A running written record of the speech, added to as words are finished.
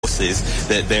courses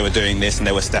that they were doing this and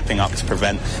they were stepping up to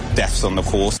prevent deaths on the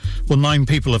course. Well, 9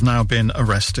 people have now been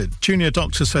arrested. Junior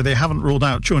doctors say they haven't ruled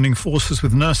out joining forces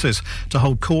with nurses to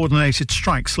hold coordinated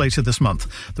strikes later this month.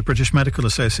 The British Medical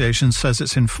Association says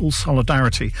it's in full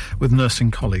solidarity with nursing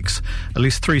colleagues. At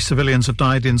least 3 civilians have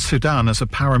died in Sudan as a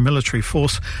paramilitary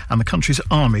force and the country's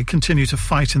army continue to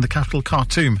fight in the capital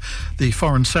Khartoum. The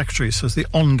Foreign Secretary says the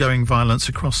ongoing violence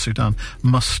across Sudan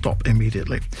must stop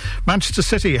immediately. Manchester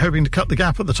City hoping to cut the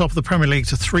gap at the top of the Premier League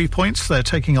to 3 points. They're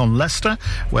taking on Leicester,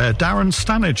 where Darren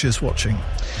Stanage is watching.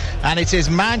 And it is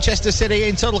Manchester City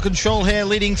in total control here,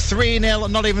 leading 3-0,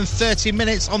 not even 30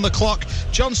 minutes on the clock.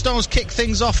 John Stones kicked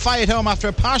things off, fired home after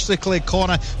a partially cleared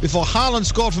corner before Haaland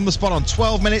scored from the spot on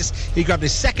 12 minutes. He grabbed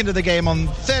his second of the game on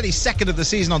 32nd of the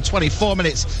season on 24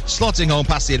 minutes, slotting home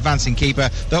past the advancing keeper,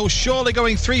 though surely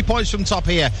going 3 points from top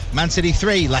here. Man City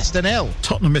 3, Leicester 0.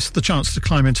 Tottenham missed the chance to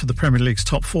climb into the Premier League's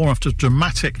top 4 after a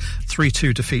dramatic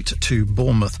 3-2 defeat to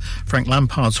Bournemouth. Frank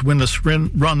Lampard's winless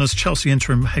run as Chelsea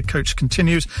interim head coach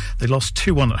continues. They lost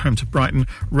 2-1 at home to Brighton.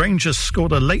 Rangers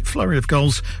scored a late flurry of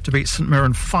goals to beat St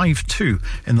Mirren 5-2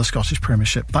 in the Scottish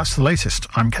Premiership. That's the latest.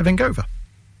 I'm Kevin Gover.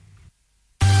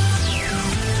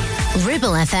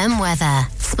 Ribble FM weather,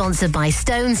 sponsored by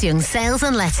Stones Young Sales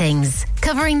and Lettings,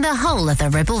 covering the whole of the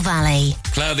Ribble Valley.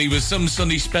 Cloudy with some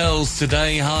sunny spells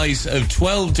today, highs of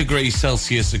 12 degrees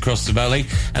Celsius across the valley,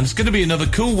 and it's going to be another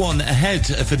cool one ahead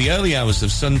for the early hours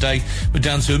of Sunday. We're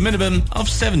down to a minimum of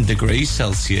 7 degrees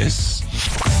Celsius.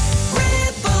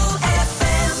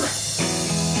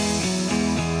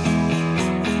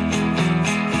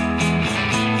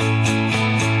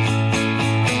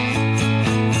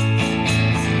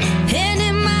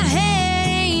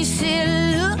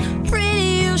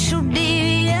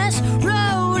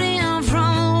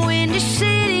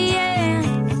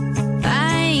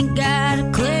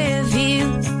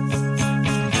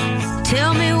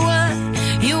 Tell me what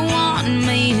you want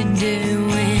me to do.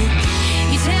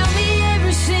 You tell me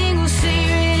every single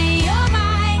secret in your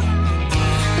mind.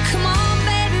 But come on,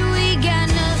 baby, we got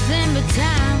nothing but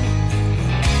time.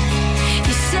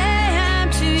 You say I'm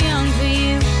too young for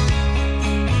you.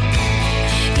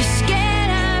 You're scared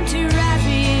I'm too right for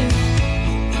you.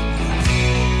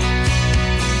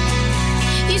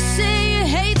 You say you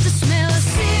hate the smell of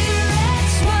cigarette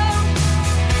smoke.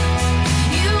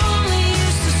 You only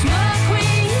used to smoke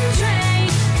when you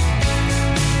drank.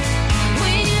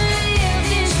 When you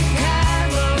lived in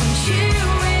Chicago and you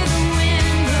where the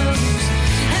wind blows.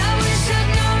 I wish I'd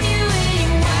known you in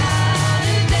your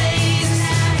wilder days.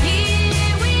 Now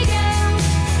here we go.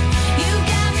 You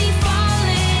got me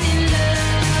falling in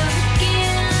love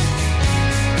again.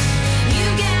 You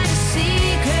got a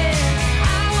secret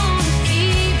I wanna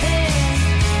keep it.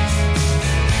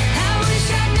 I wish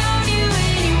I'd known you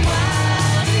in your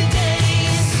wilder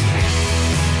days.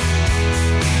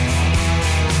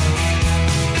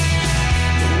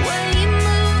 The way you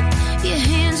move your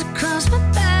hands across my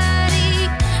body,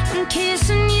 I'm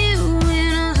kissing you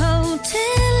in a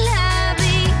hotel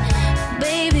lobby.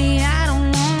 Baby, I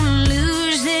don't wanna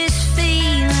lose this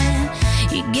feeling.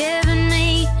 You're giving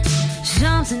me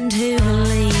something to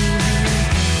believe in.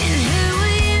 And who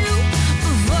were you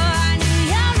before I knew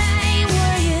your name?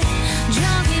 Were you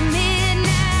drunk at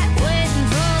midnight waiting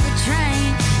for the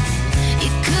train?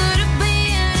 You could have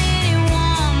been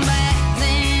anyone back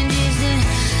then, just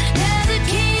another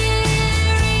kid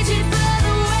reaching for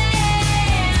the wind.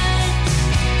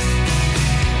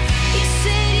 You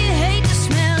said you hate the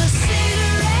smell of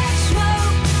cigarette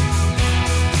smoke.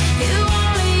 You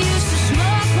only used to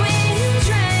smoke when you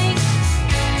drank.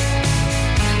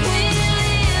 When you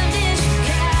lived in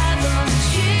Chicago and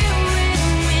you where the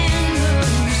wind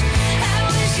blows. I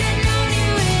wish I'd known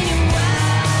you in your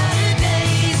wilder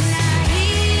days. Now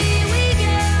here we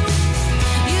go.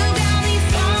 You got me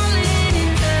falling in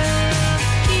love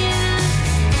again.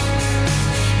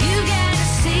 You got a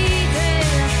secret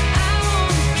I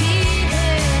wanna keep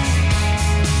it.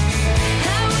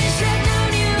 I wish I'd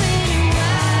known you in your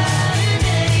wilder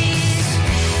days.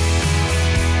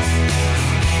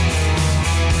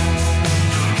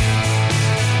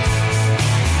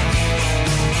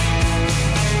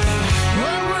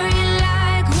 What were you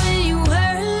like when you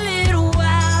were a little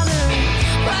wilder?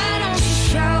 Why don't you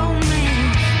show me?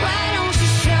 Why don't you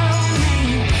show me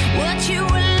what you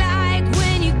were like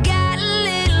when you got a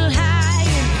little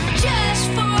higher? Just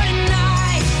for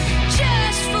tonight,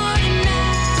 just for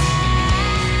tonight.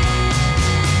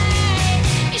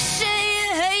 You say you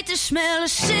hate the smell of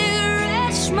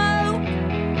cigarette smoke.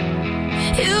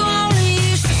 You only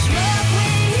used to smoke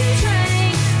when you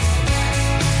drank.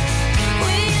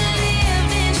 When you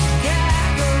lived in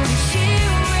Chicago and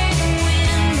you where the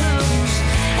wind blows.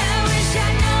 I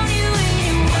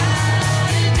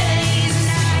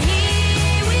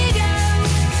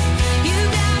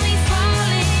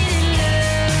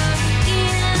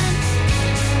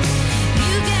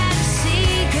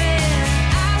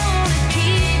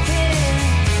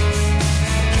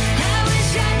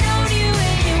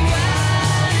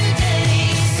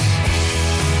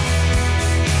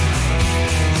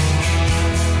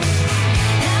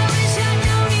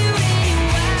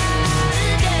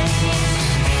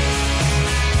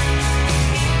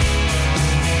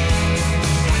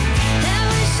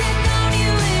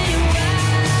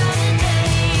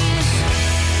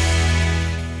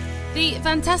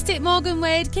Fantastic Morgan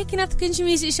Wade kicking off the country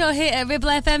music show here at Ribble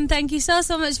FM. Thank you so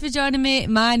much for joining me.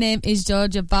 My name is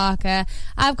Georgia Barker.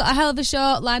 I've got a hell of a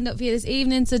show lined up for you this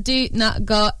evening, so do not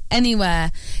go anywhere.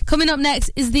 Coming up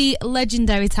next is the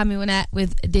legendary Tammy Wynette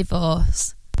with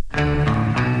Divorce.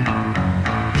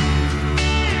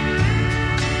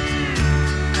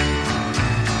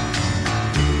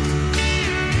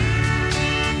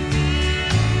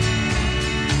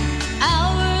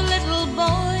 Our little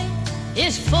boy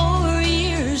is 4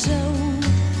 years old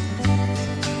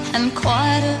and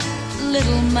quite a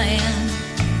little man.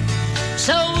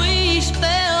 So we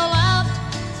spell out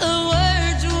the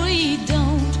words we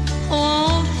don't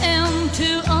want him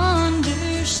to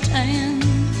understand,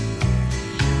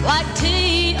 like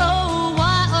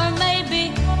T-O-Y or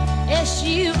maybe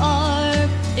S-U-R-P-R-I-S-E.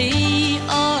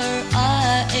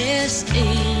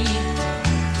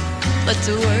 But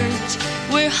the words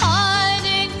we're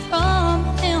hiding from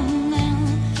him now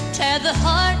tear the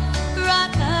heart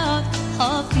right out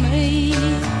of me.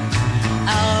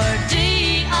 Our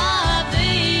D-I-V-O-R-C-E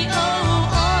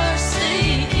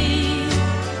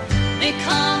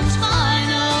becomes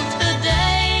final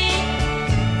today.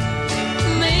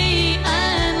 Me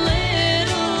and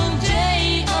little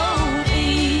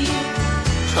J-O-E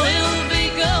will be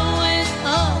going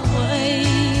away.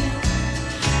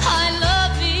 I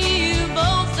love you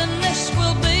both and this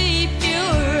will be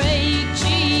pure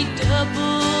H-E-double-L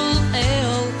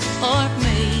for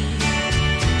me.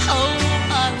 Oh,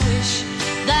 I wish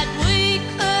that we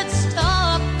could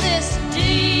stop this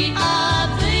D-I-V-O-R-C-E.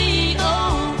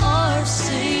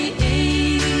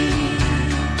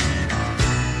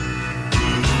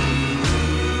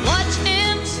 Watch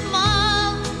him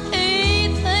smile, he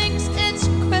thinks it's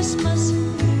Christmas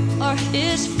or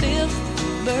his 5th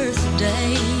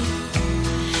birthday.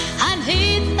 And he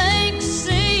thinks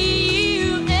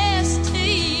C-U-S-T-O-D-Y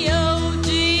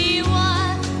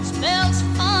spells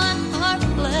fun or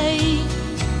play.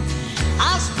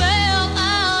 I'll spell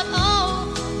out all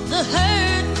the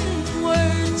hurting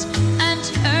words and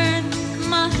turn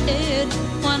my head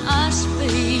when I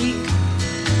speak,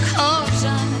 'cause I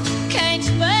can't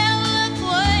spell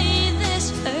away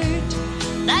this hurt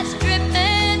that's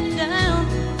dripping down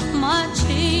my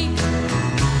cheek.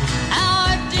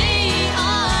 Our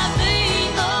D-I-V-O-R-C-E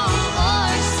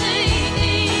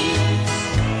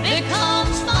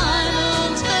becomes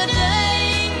final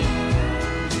today.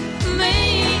 Me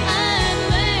and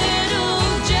little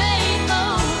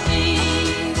J-O-E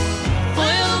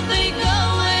will be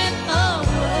going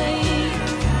away.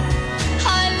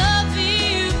 I love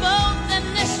you both and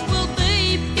this will be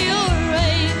pure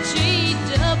H-E-double-L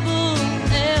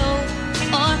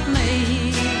on me.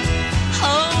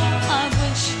 Oh, I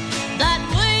wish that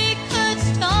we could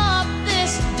stop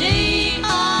this D-I-V-O-R-C-E.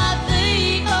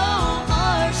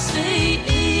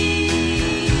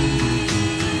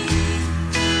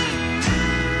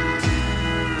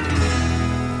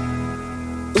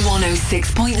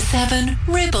 106.7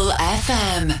 Ribble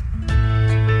FM.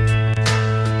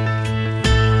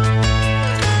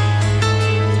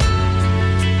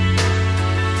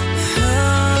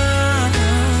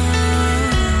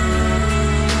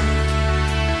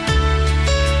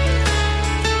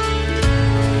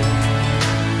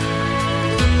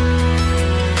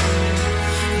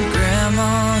 Grandma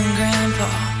and Grandpa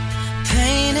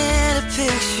painted a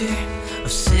picture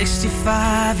of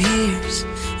 65 years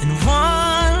in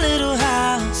one little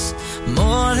house.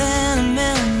 More than a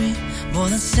memory, more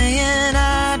than saying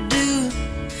I do.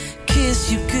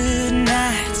 Kiss you good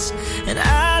nights and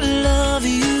I love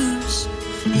yous.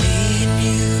 Me and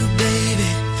you, baby,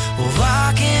 will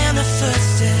walk in the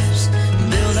footsteps and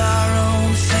build our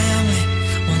own family,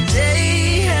 one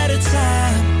day at a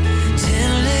time.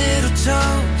 10 little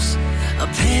toes, a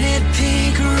painted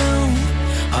pink room.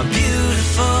 Our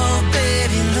beautiful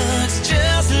baby looks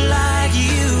just like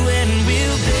you, and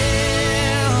we'll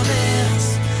build this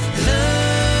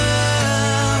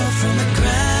love from the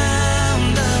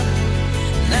ground up.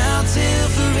 Now till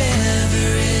forever,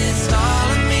 it's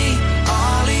all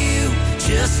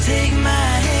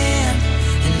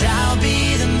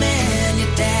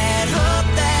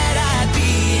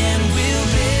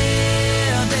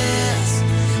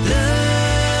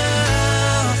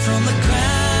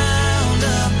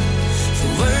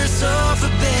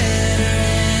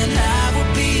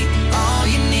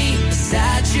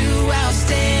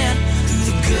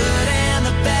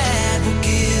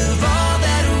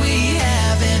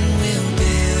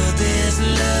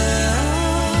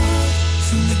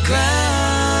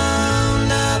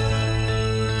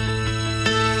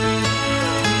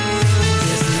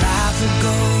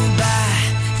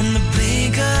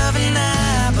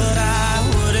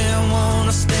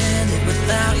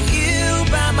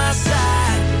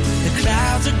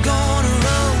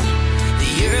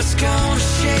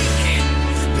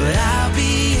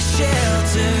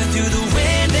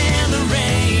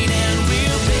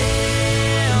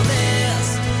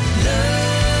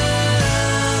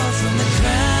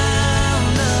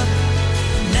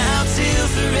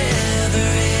forever.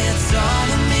 It's all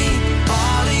of me,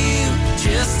 all of you.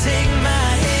 Just take my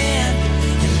hand,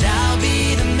 and I'll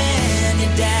be the man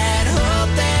your dad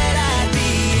hoped that I'd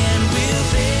be, and we'll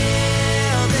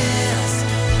build this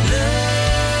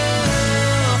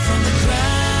love from the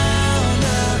ground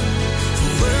up,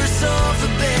 for worse or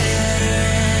for better.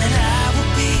 And I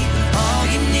will be all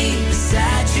you need.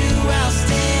 Beside you I'll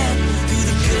stand through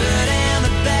the good and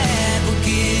the bad. We'll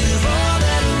give all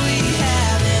that we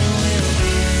have, and we'll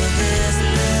build this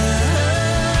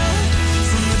love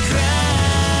from the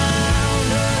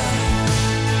ground up.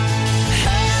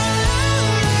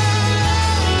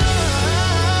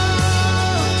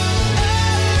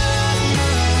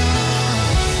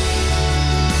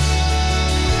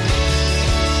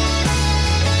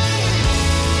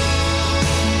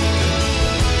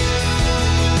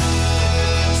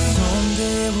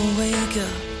 Someday we'll wake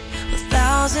up with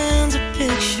thousands of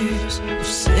pictures of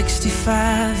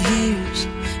 65 years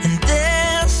in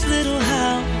this little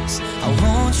house. I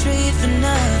won't trade for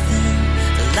nothing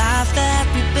the life that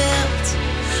we built.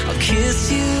 I'll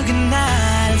kiss you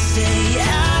goodnight and say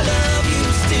I love you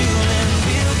still, and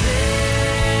we'll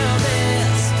build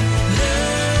this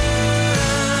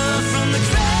love from the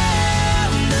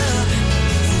ground up,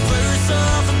 for worse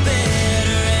or for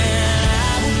better. And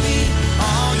I will be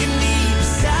all you need.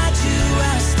 Beside you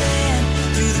I'll stand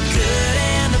through the good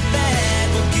and the bad.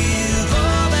 We'll give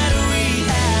all that we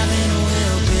have, and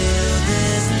we'll build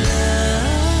this love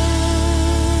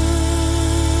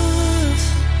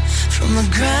from the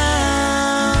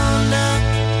ground up.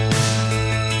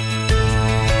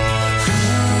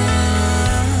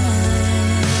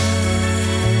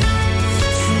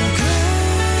 From the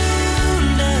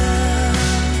ground up.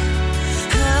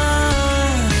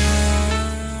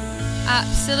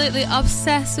 Absolutely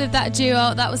obsessed with that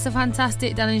duo. That was a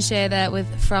fantastic Dan and Shay there with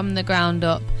From the Ground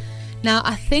Up. Now,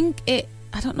 I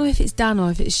don't know if it's Dan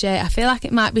or if it's Shay. I feel like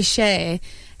it might be Shay.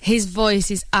 His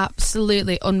voice is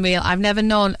absolutely unreal. I've never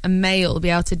known a male be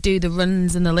able to do the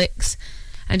runs and the licks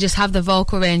and just have the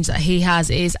vocal range that he has.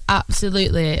 It is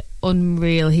absolutely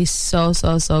unreal. He's so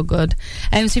good.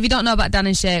 So if you don't know about Dan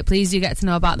and Shay, please do get to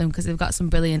know about them, because they've got some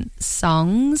brilliant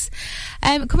songs.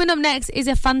 Coming up next is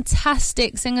a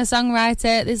fantastic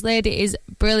singer-songwriter. This lady is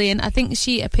brilliant. I think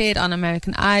she appeared on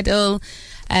American Idol.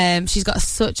 She's got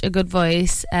such a good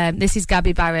voice. This is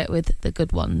Gabby Barrett with The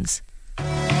Good Ones.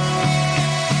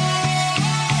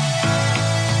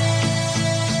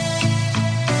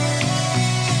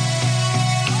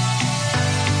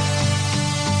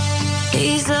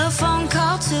 He's a phone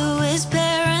call to his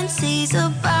parents. He's a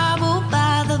Bible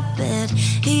by the bed.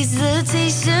 He's the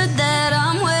t-shirt that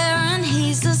I'm wearing.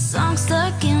 He's the song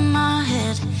stuck in my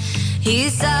head.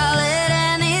 He's solid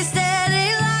and he's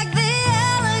steady like the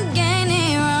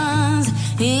Allegheny runs.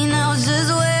 He knows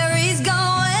just where he's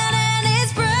going and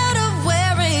he's proud of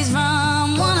where he's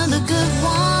from. One of the good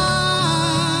ones.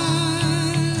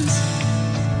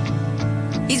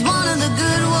 He's one of the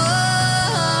good ones.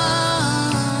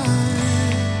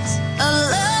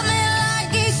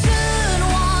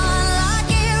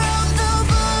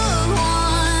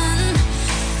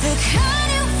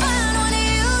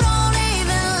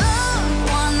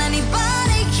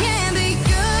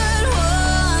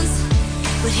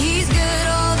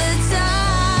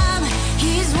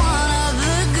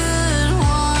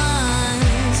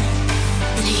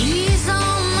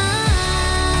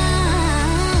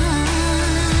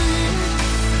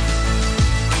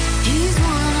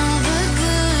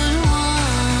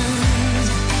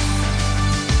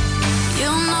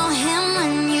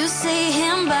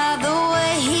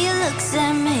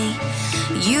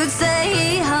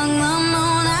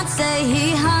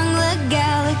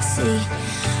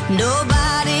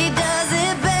 Nobody does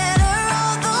it better,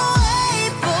 all the way he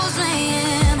pulls me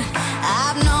in.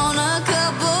 I've known a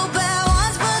couple bad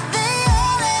ones, but they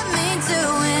all led me to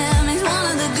him. He's one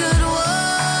of the good ones.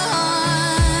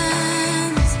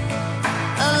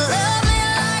 Love me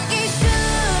like he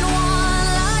should,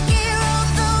 one like he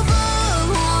wrote the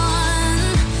book,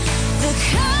 one. The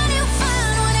kind you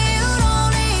find when you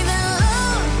don't even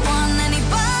look, one.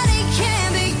 Anybody can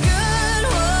be good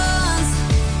ones,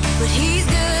 but he's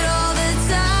good all the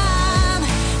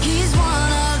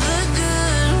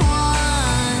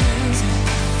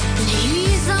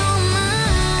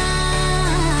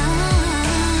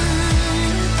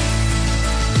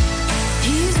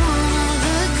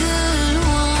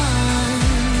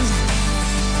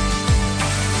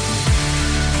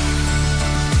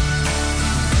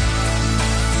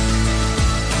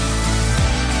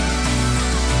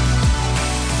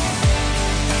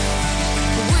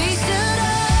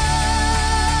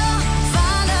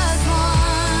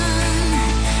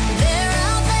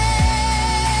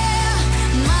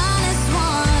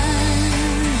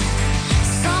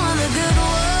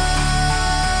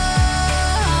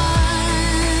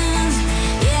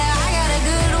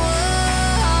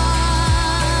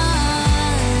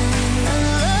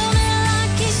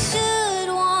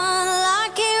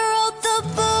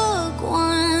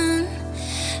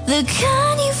the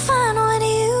kind you find when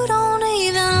you don't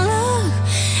even look.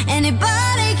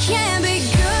 Anybody can be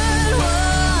good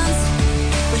once,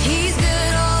 but he's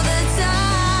good all the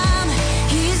time.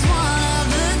 He's one of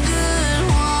the good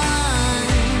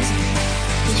ones,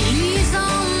 and he's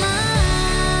all mine.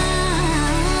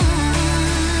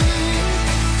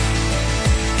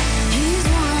 He's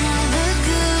one of the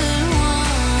good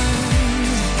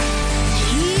ones, and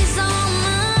he's all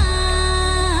mine.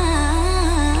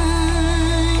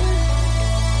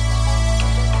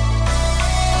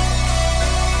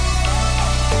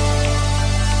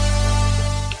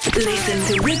 Listen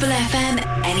to Ribble FM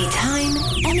anytime,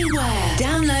 anywhere.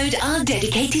 Download our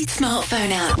dedicated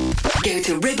smartphone app. Go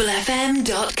to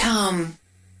ribblefm.com.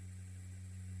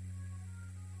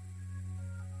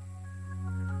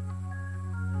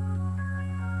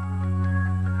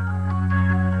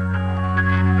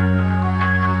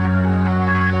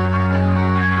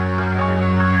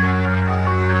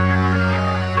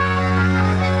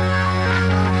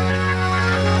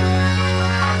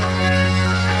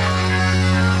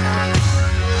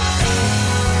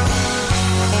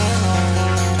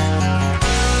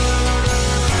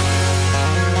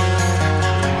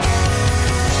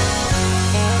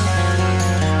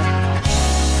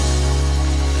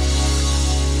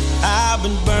 I've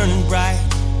been burning bright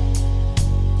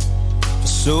for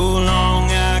so long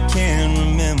I can't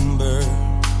remember.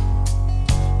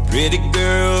 Pretty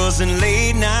girls and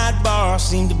late night bars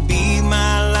seem to be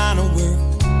my line of work.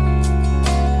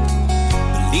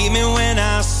 Believe me when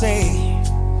I say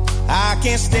I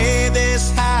can't stay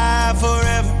this high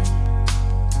forever.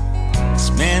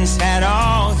 This man's had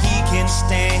all he can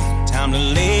stand. Time to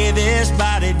lay this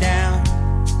body down.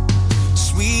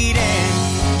 Sweet Annie,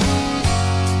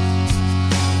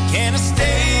 can I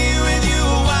stay with you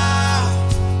a while?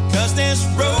 'Cause this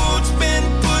road's been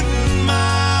putting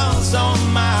miles on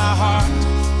my heart.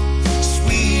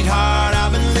 Sweetheart,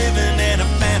 I've been living in a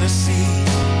fantasy.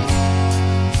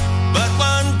 But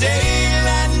one day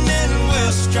lightning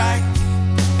will strike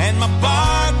and my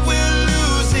bark will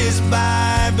lose its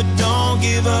bite. But don't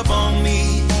give up on me.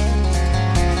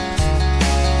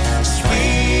 Sweet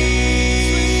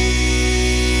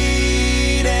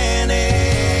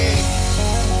Annie,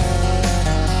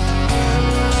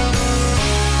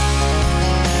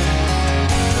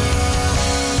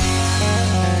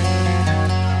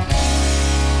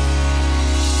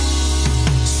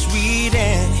 Sweet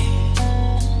Annie,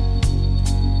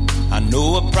 I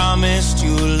know I promised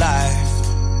you a life,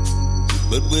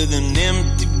 but with an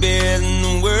empty bed and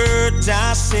the words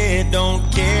I said don't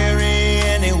carry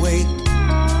any weight.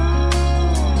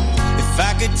 If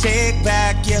I could take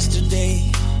back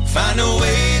yesterday, find a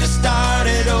way to start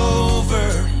it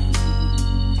over,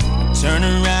 I'd turn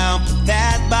around, put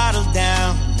that bottle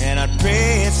down, and I'd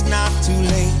pray it's not too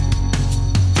late.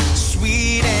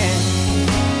 Sweet Annie,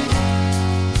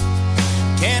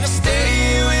 can I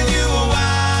stay with you a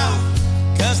while?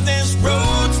 'Cause this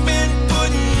road's been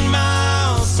putting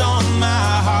miles on my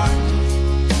heart.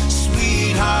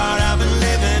 Sweetheart, I've been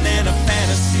living in a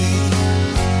fantasy.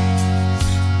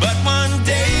 But one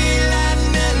day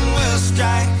lightning will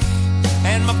strike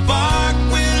and my bark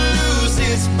will lose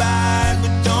its bite.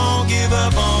 But don't give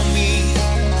up on me.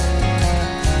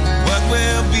 What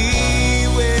will be,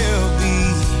 will be.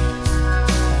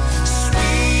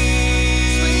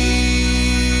 Sweet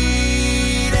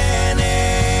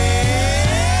Annie,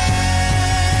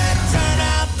 turn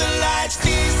out the lights,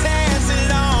 these hands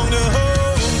belong to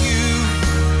hold you.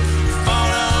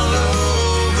 Fall all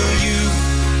over you,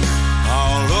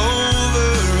 all over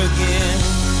again.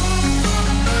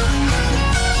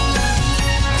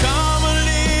 Come a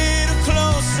little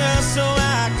closer so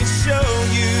I can show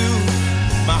you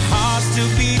my heart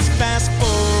still beats fast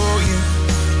for you,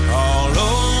 all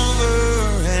over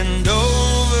and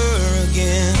over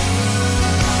again.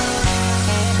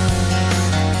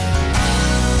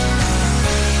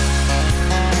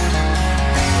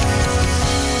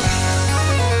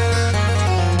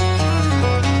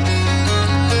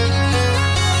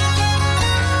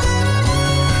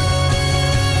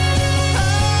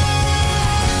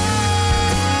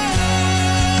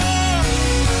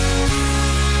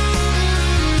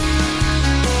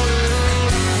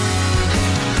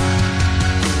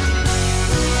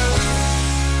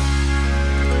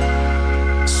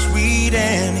 Sweet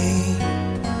Annie,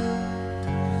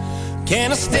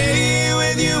 can I stay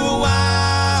with you a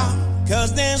while?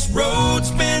 'Cause this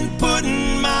road's been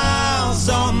putting miles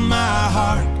on my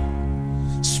heart.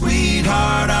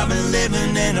 Sweetheart, I've been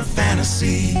living in a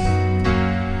fantasy.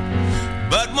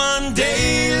 But one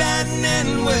day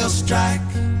lightning will strike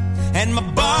and my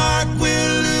bark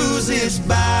will lose its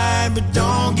bite, but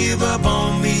don't give up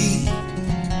on me.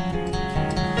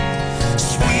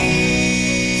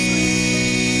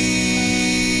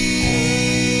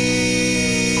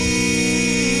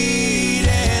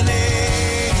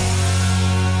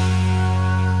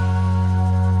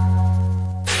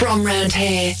 From round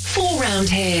here, for round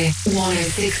here,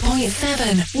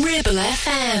 106.7 Ribble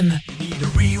FM. Need a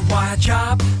rewire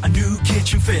job, a new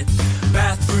kitchen fit,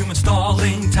 bathroom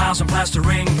installing, tiles and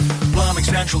plastering, plumbing,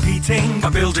 central heating, a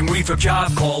building refurb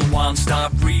job. Call One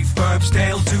Stop Refurbs,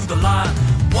 Dale to the lot.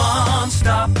 One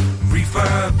Stop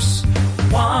Refurbs,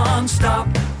 One Stop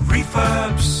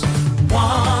Refurbs,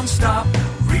 One Stop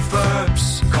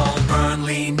Refurbs. Call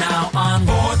Burnley now on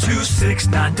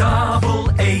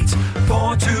 426-988,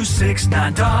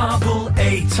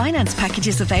 426-988. Finance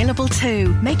packages available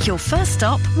too. Make your first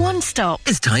stop One Stop.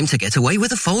 It's time to get away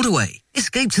with a foldaway.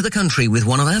 Escape to the country with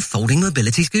one of our folding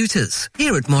mobility scooters.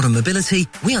 Here at Modern Mobility,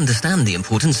 we understand the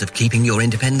importance of keeping your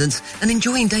independence and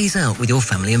enjoying days out with your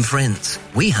family and friends.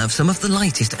 We have some of the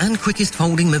lightest and quickest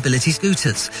folding mobility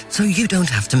scooters, so you don't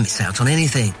have to miss out on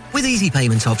anything. With easy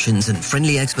payment options and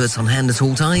friendly experts on hand at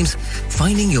all times,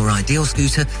 finding your ideal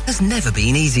scooter has never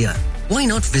been easier. Why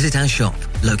not visit our shop,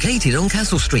 located on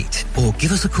Castle Street, or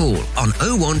give us a call on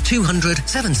 01200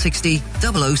 760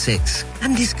 006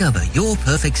 and discover your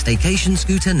perfect staycation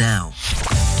scooter now.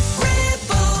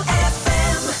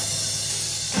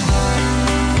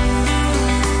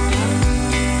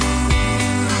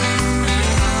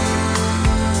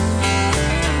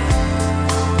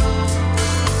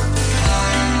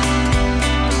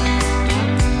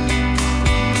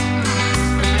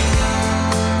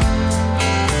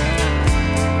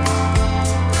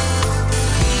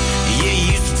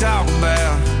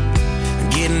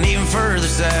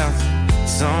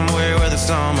 Somewhere where the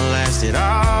summer lasted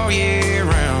all year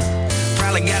round.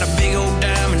 Probably got a big old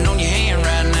diamond on your hand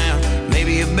right now.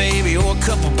 Maybe a baby or a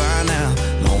couple by now.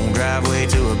 Long driveway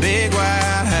to a big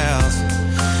white house.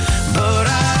 But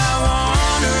I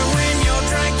wonder when you're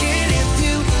drinking if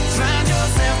you find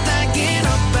yourself thinking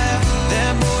about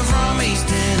that boy from East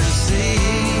Tennessee.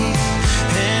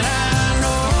 And I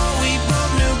know we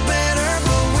both knew better,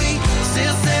 but we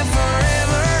still said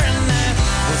forever. And that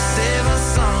was 7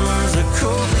 summers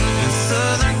ago.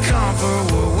 Southern comfort,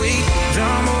 were we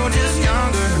dumb or just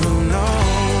younger? Who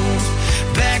knows?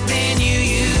 Back then you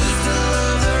used to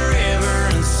love the river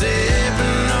and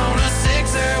sipping on a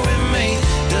sixer with me.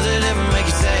 Does it ever make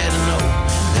you sad to know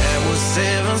that was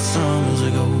 7 summers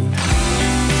ago?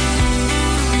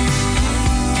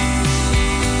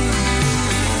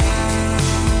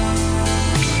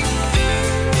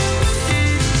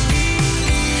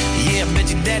 Yeah, I bet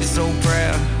your daddy's so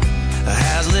proud of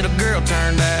how his little girl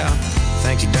turned out.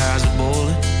 Think she dies of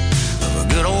boiling of a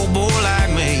good old boy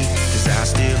like me. Cause I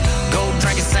still go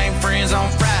drinking, same friends on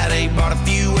Friday. Bought a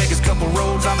few acres, couple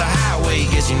roads off the highway.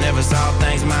 Guess you never saw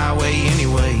things my way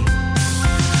anyway.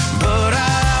 But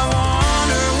I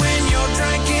wonder when you're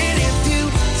drinking if you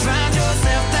find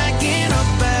yourself thinking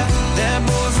about that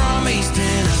boy from East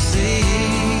Tennessee.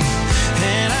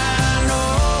 And I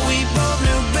know we both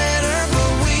knew better,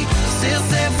 but we still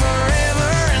said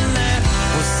forever. And that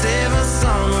was 7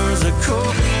 summers ago.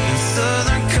 In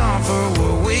Southern comfort,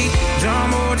 were we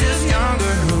dumb or just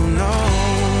younger? Who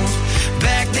knows?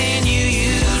 Back then you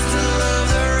used to love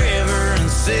the river and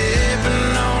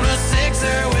sipping on a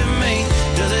sixer with me.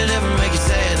 Does it ever make you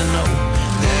sad to know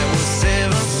that was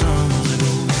 7 summers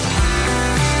ago?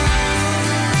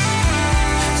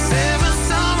 7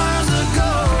 summers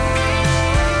ago.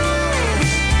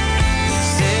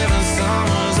 7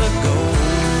 summers ago.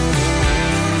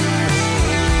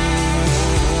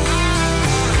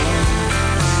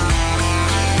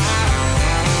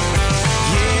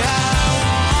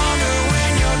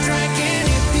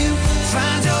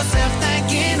 Find yourself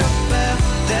thinking about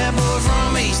that boy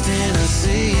from East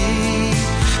Tennessee.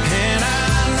 And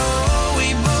I know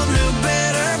we both knew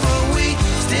better, but we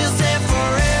still said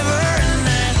forever. And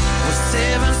that was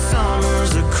 7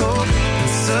 summers ago. In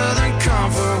Southern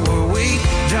comfort, were we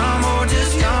dumb or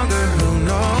just younger? Who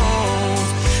knows?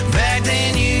 Back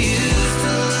then you used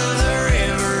to love the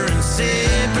river and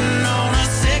sipping on a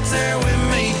sixer with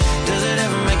me. Does it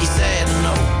ever make you sad to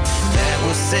know that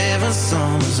was 7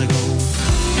 summers ago?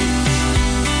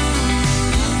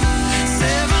 7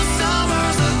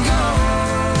 summers ago.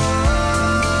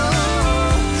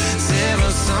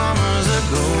 7 summers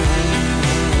ago.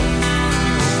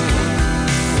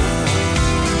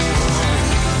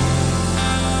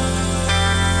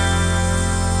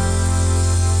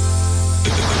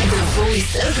 The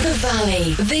voice of the valley.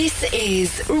 This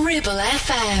is Ribble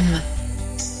FM.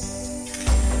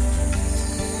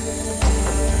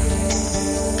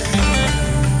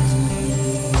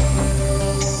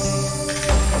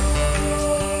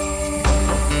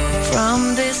 From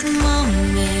this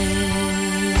moment,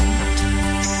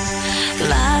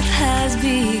 life has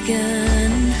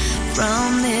begun.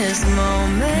 From this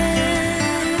moment,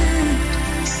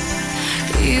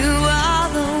 you are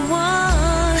the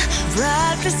one.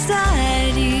 Right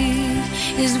beside you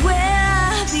is where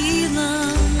I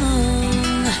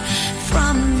belong.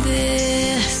 From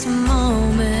this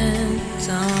moment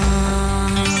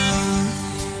on,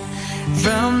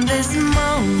 from this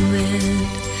moment,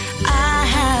 I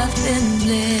have been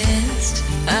blessed.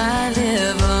 I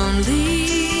live only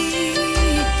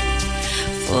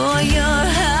for your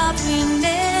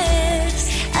happiness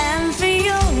and for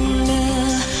your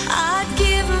love. I'd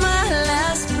give my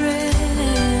last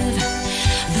breath.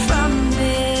 From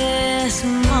this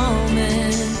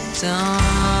moment on,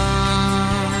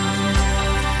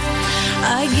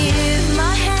 I give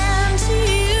my hand to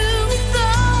you with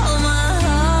all my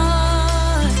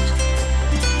heart.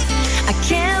 I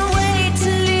can't wait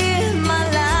to live my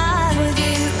life with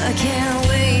you. I can't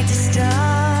wait to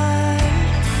start.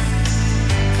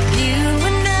 You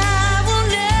and I will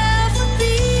never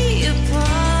be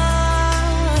apart.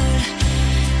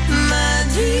 My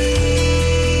dreams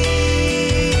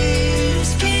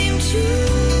came true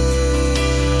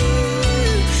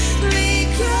because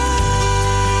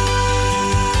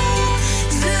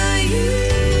of you.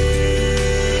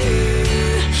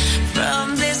 From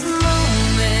this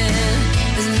moment,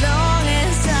 as long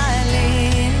as I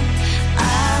live, I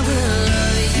will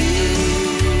love you.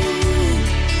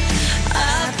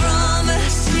 I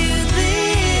promise you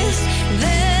this,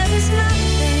 there is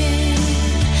nothing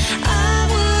I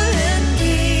wouldn't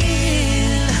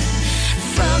give.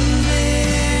 From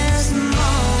this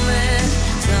moment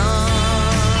on.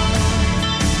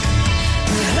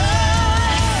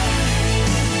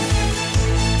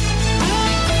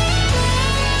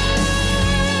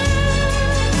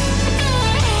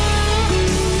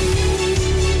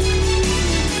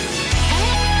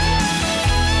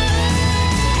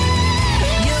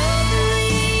 You're the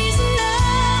reason I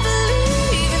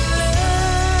believe in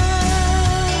love,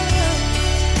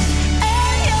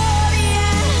 and you're the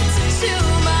answer to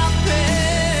my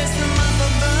prayers from up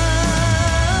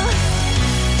above.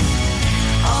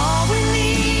 All we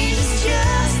need is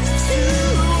just the two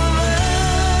of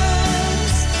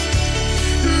us.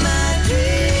 My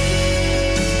dreams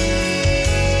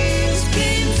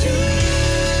came true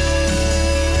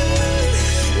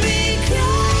because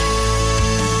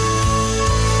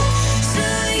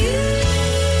of you.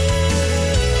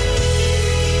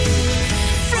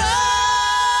 From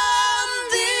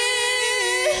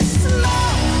this moment,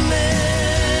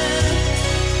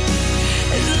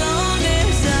 as long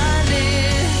as I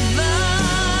live, I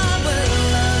will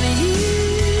love you.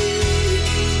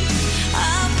 I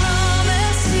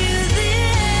promise you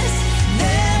this,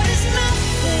 there is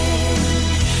nothing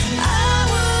I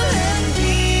wouldn't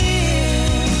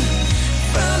give.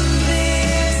 From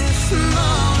this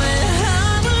moment,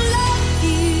 I will love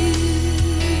you.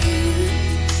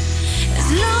 As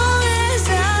long as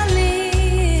I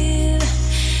live.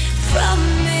 From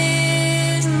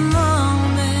this moment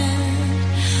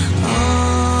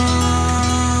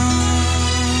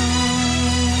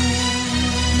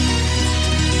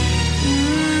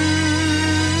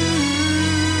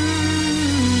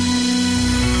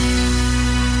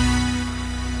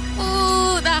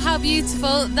Oh, that how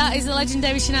beautiful. That is the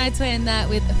legendary Shania Twain there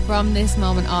with From This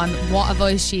Moment On. What a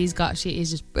voice she's got. She is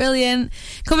just brilliant.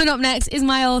 Coming up next is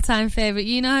my all-time favourite.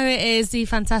 You know who it is, the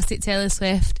fantastic Taylor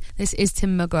Swift. This is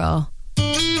Tim McGraw.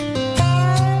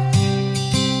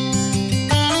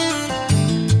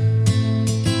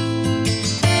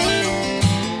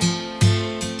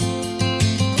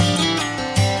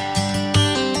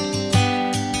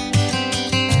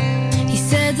 He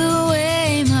said the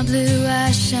way my blue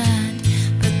eyes shine,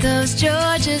 put those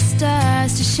Georgia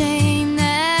stars to shame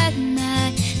that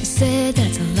night. I said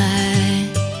that's a lie.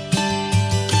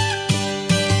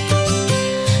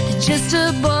 Just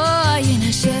a boy in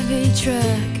a Chevy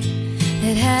truck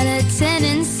that had a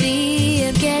tendency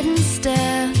of getting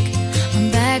stuck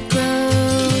on back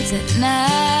roads at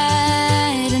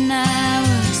night, and I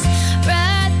was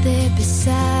right there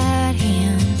beside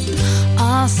him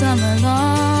all summer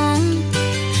long.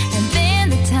 And then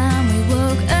the time we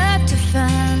woke up to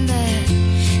find that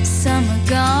summer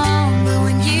gone. But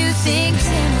when you think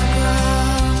Tim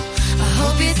McGraw, I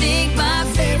hope you think my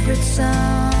favorite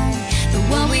song, the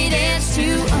one we danced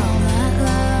to all night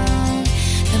long.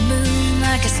 The moon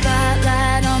like a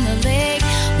spotlight on the lake.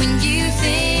 When you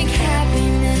think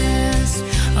happiness,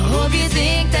 I hope you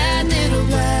think that little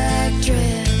black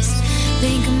dress.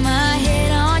 Think of my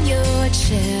head on your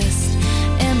chest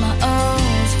and my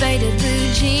old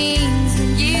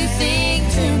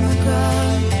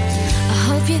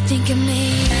think of me.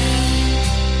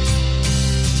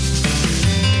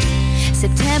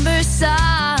 September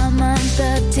saw a month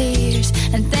of tears,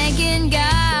 and thanking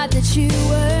God that you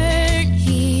weren't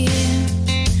here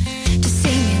to see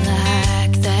me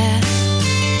like that.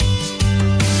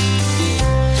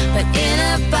 But in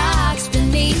a box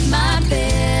beneath my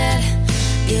bed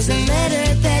is a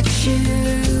letter that you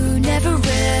never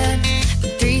read from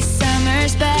 3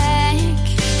 summers back.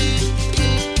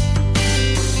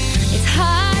 It's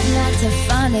hard not to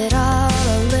find it all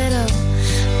a little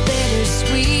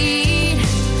bittersweet.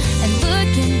 And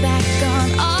looking back on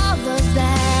all of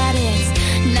that, it's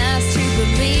nice to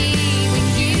believe when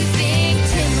you think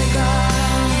Tim McGraw.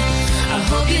 I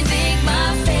hope you think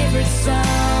my favorite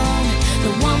song,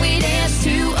 the one we dance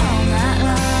to all night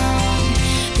long.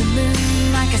 The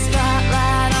moon like a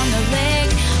spotlight on the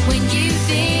lake. When you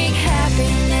think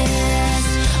happiness,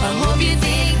 I hope you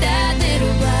think that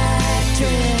little black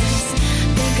dress.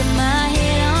 Think of my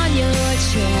head on your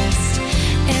chest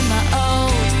and my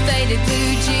old faded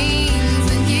blue jeans.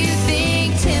 When you think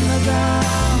Tim McGraw,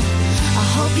 I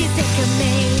hope you think of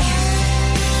me.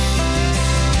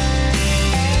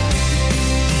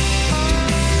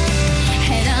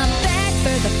 And I'm back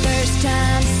for the first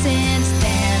time since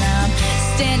then. I'm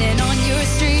standing on your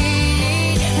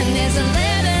street, and there's a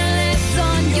letter left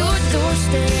on your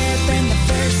doorstep, and the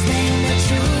first thing that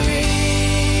you'll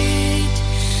read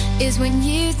is when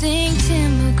you think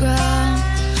Tim McGraw.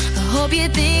 I hope you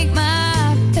think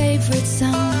my favorite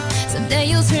song. Someday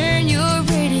you'll turn your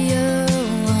radio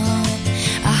on.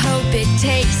 I hope it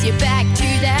takes you back to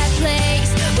that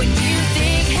place when you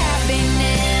think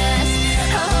happiness. I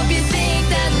hope you think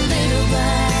that little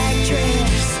black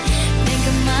dress. Think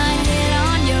of my head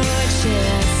on your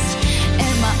chest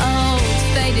and my old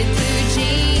faded blue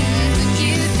jeans. When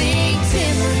you think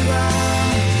Tim McGraw,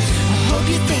 I hope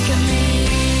you think of me.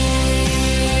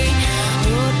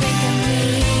 Oh, think of me.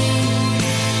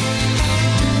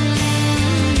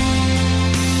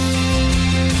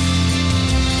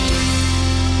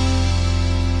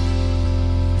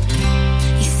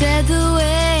 Said the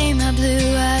way my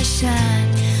blue eyes shine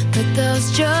put those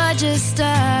Georgia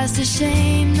stars to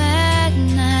shame that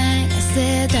night. I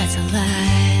said that's a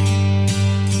lie.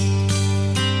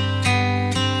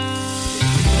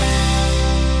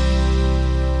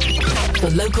 For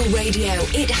local radio,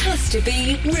 it has to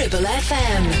be Ribble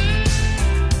FM.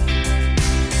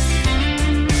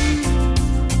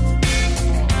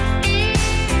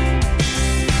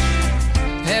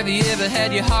 Have you ever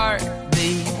had your heart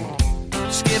beat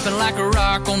skipping like a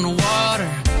rock on the water?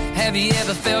 Have you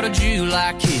ever felt a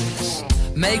July kiss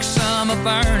make summer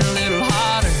burn a little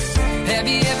hotter? Have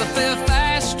you ever felt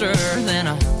faster than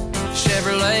a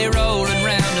Chevrolet rolling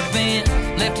round a bend?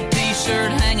 Left a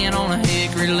t-shirt hanging on a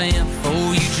hickory limb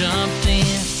before you jumped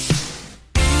in.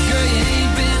 Girl, you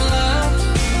ain't been loved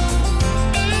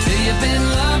till you've been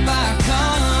loved by a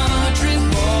country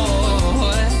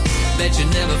boy. Bet you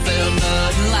never felt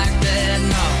nothing like that,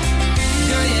 no.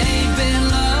 Girl, you ain't been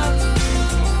loved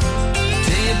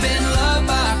till you've been loved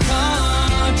by a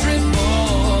country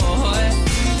boy.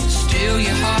 Steal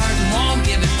your heart and won't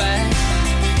give it back.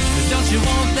 But don't you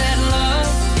want that love?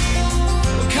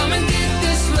 Well, come and get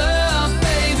this love,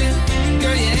 baby.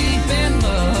 Girl, you ain't been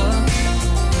loved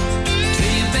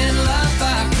till you've been loved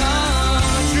by a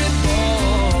country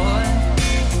boy.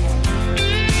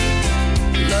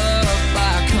 Loved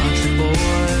by a country boy.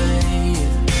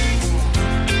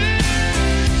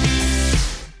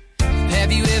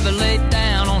 Have you ever laid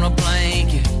down on a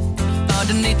blanket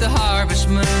underneath the harvest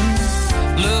moon?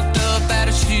 Looked up at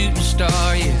a shooting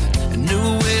star, yeah, and knew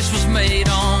a wish was made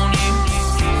on you.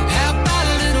 How about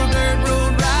a little dirt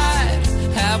road ride?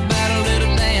 How about a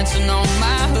little dancing on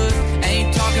my hood?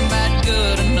 Ain't talking about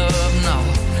good enough, no.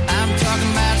 I'm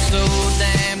talking about so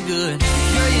damn good.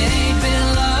 Girl, you ain't been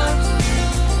loved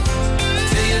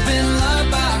till you've been loved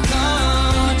by a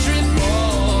country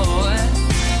boy.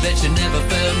 Bet you never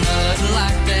felt nothing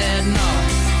like that, no.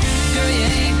 Girl, you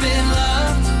ain't been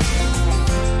loved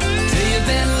till you've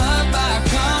been loved by a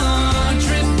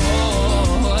country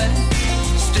boy.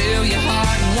 Steal your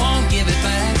heart and won't give it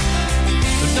back.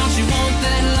 But don't you want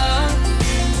that love?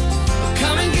 Well,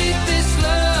 come and get this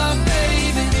love,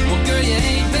 baby. Well, girl, you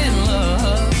ain't been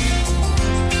loved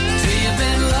till you've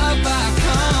been loved by a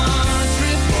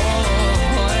country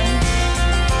boy.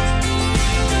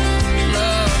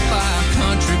 Loved by a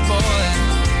country boy.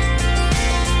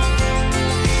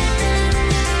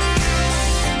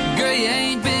 Girl, you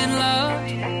ain't been loved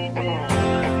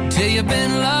till you've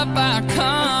been loved by a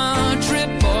country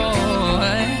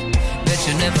boy. Bet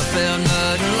you never felt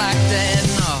nothing like that,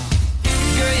 no.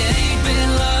 Girl, you ain't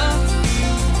been loved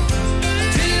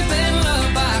till you've been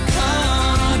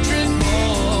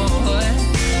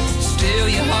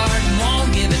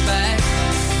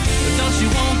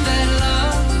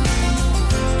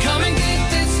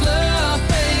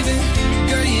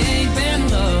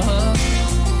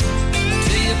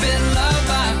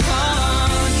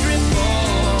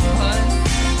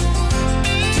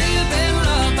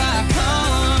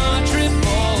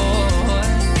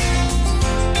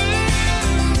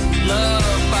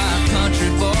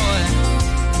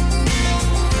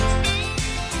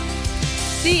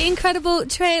The incredible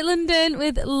Trey London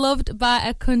with Loved by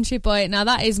a Country Boy. Now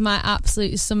that is my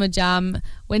absolute summer jam.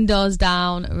 Windows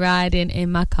down, riding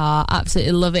in my car.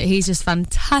 Absolutely love it. He's just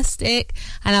fantastic.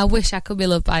 And I wish I could be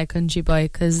loved by a country boy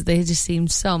because they just seem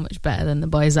so much better than the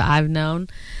boys that I've known.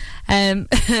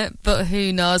 But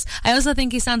who knows? I also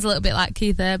think he sounds a little bit like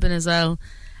Keith Urban as well.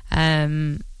 I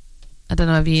don't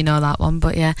know if you know that one,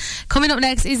 but yeah. Coming up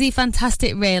next is the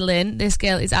fantastic Raylin. This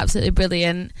girl is absolutely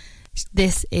brilliant.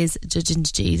 This is Judging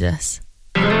Jesus.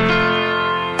 Yeah,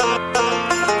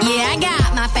 I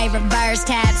got my favorite verse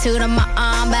tattooed on my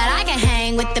arm, but I can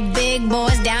hang with the big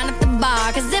boys down at the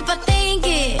bar. Cause if I think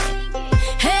it,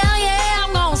 hell yeah,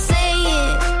 I'm gonna say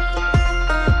it.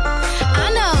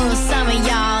 I know some of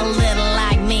y'all a little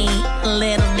like me, a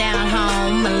little down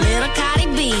home, a little Cardi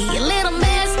B, a little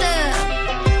messed up,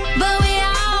 but we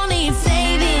all need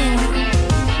saving.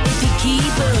 If you keep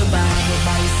a Bible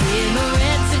by your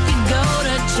cigarettes, if you go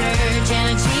to church and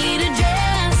a cheetah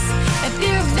dress, if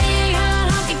you're a big hot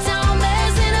honky tonk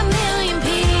mess in a million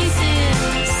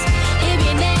pieces, if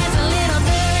you dance a little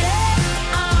dirty,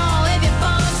 oh, if your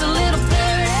funk's a little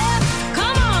flirty,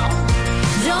 come on,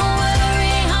 don't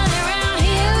worry, honey, around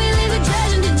here we leave the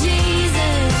judging to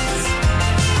Jesus.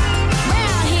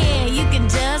 Around here you can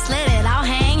just let it all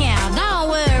hang out, don't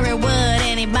worry what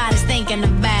anybody's thinking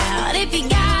about. If you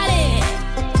got it,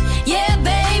 yeah,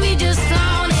 baby, just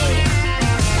flaunt it.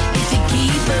 If you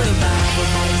keep a Bible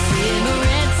by your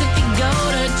cigarettes, if you go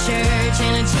to church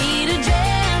in a cheetah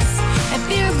dress, if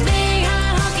you're a big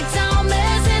hot honky tonk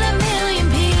mess in a million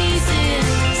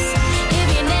pieces, if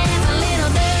you dance a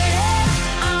little dirty,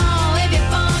 oh, if your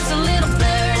funk's a little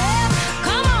flirty,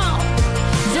 come on,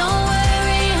 don't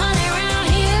worry, honey, around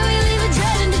here we leave the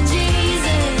judging to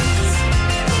Jesus.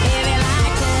 If you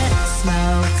like to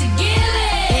smoke, to get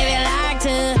lit, if you like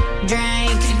to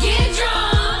drink, to get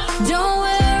drunk, don't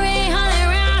worry, honey,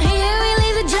 around here we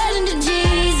leave the judging to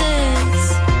Jesus.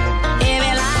 If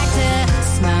you like to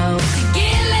smoke, to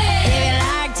get lit, if you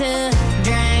like to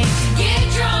drink, to get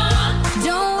drunk,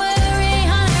 don't worry,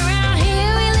 honey, around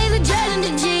here we leave the judging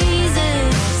to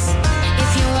Jesus.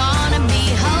 If you wanna be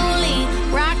holy,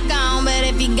 rock on, but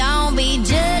if you gon' be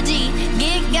judgy,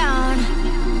 get gone.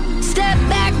 Step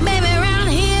back, baby, around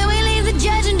here we leave the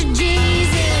judging to Jesus.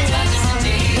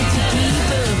 If you keep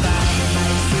a Bible by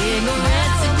your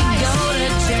cigarettes, if you go to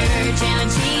church and a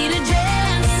cheetah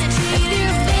dress, if you're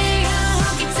a big hot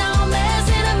honky tonk mess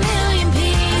in a million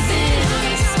pieces,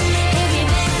 if you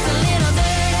dance a little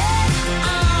dirty,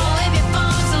 oh, if your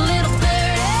funk's a little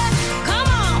flirty, come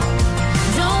on,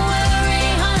 don't worry,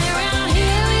 honey, around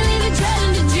here we leave the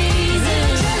judging to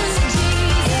Jesus.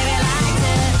 If you like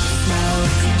to smoke,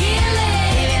 to get lit,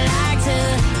 if you like to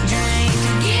drink, to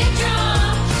get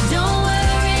drunk, don't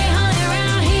worry, honey,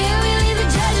 around here we leave the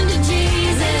judging to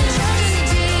Jesus.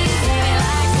 If you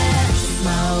like to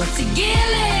smoke, to get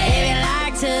lit, if you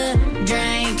like to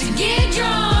drink, to get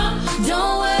drunk,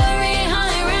 don't worry,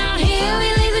 honey, around here we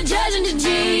leave the judging to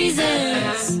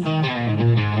Jesus.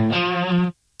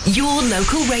 Your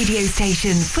local radio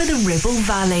station for the Ribble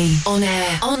Valley. On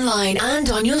air, online and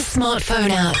on your smartphone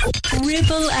app.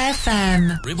 Ribble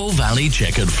FM. Ribble Valley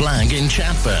Checkered Flag in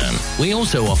Chatburn. We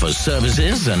also offer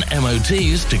services and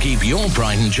MOTs to keep your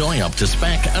pride and joy up to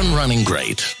spec and running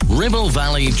great. Ribble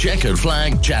Valley Checkered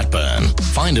Flag, Chatburn.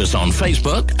 Find us on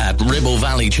Facebook at Ribble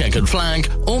Valley Checkered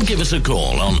Flag or give us a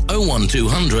call on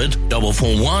 01200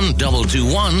 441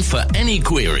 221 for any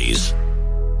queries.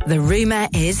 The rumour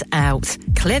is out.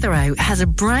 Clitheroe has a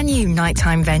brand new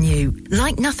nighttime venue,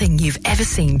 like nothing you've ever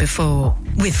seen before.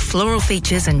 With floral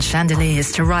features and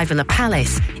chandeliers to rival a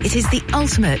palace, it is the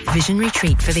ultimate visionary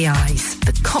treat for the eyes.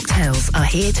 The cocktails are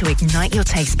here to ignite your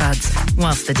taste buds,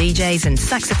 whilst the DJs and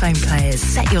saxophone players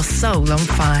set your soul on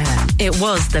fire. It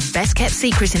was the best kept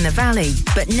secret in the valley,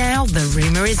 but now the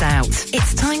rumour is out.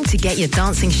 It's time to get your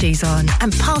dancing shoes on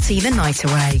and party the night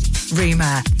away.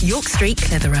 Rumour, York Street,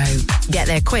 Clitheroe. Get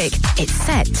there quick, it's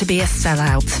set to be a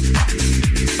sellout.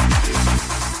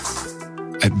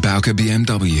 At Bowker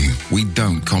BMW, we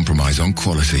don't compromise on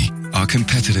quality. Our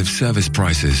competitive service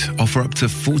prices offer up to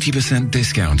 40%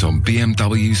 discount on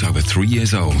BMWs over 3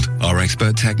 years old. Our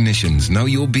expert technicians know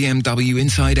your BMW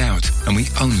inside out, and we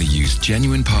only use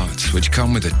genuine parts which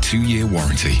come with a 2-year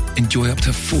warranty. Enjoy up to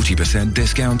 40%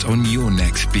 discount on your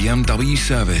next BMW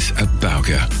service at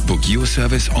Bowker. Book your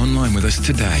service online with us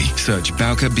today. Search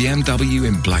Bowker BMW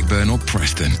in Blackburn or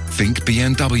Preston. Think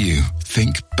BMW.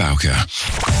 Think Bowker.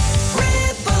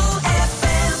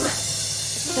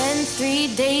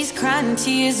 3 days crying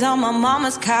tears on my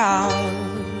mama's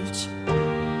couch.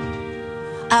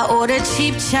 I ordered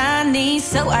cheap Chinese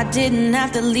so I didn't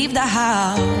have to leave the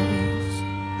house.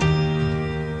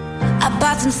 I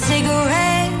bought some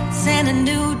cigarettes and a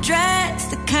new dress,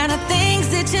 the kind of things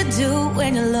that you do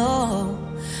when you're low.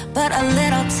 But a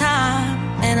little time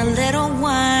and a little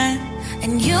wine,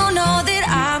 and you know that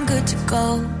I'm good to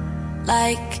go.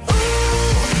 Like,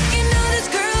 ooh, you know this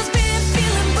girl's been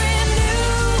feeling brand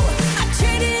new. I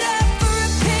traded up for a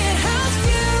penthouse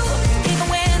view, even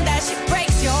when that shit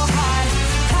breaks your heart.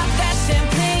 Pop that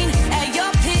champagne at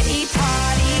your pity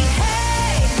party.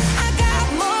 Hey, I got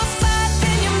more fight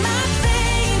than you might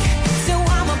think, so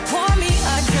I'ma pour me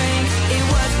a drink. It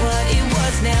was what it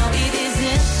was, now it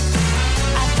isn't.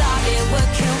 I thought it would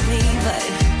kill me, but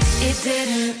it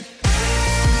didn't.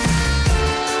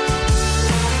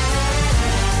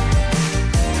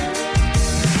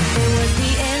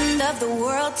 The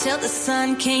world till the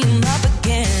sun came up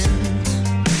again.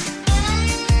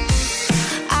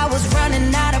 I was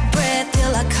running out of breath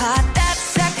till I caught that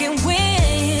second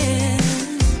wind.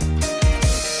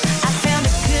 I found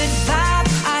a good vibe,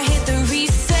 I hit the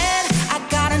reset. I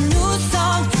got a new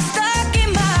song stuck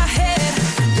in my head.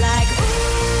 Like,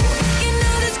 ooh, you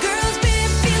know this girl's been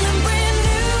feeling brand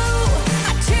new.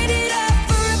 I traded up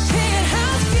for a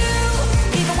penthouse view,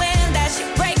 even when that shit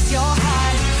breaks your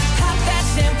heart. Pop that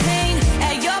champagne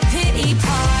at your pity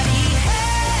party.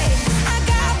 Hey, I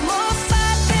got more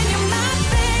fight than you might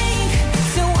think,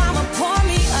 so I'ma pour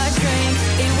me a drink.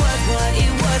 It was what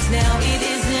it was, now it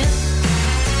isn't.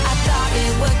 I thought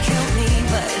it would kill me,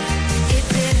 but it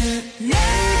didn't. No.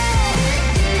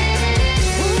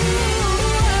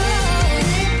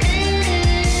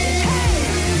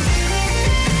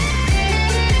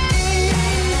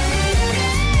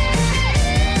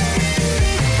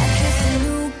 I kissed a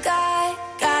new guy,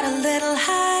 got a little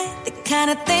high, the kind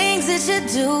of things that you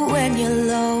do when you're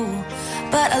low.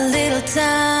 But a little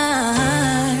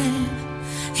time,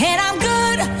 and I'm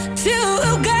good to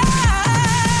go.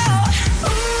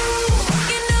 Ooh,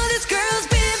 you know this girl's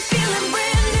been feeling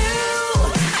brand new.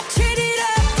 I traded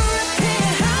up for a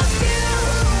penthouse view,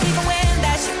 even when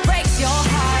that shit breaks your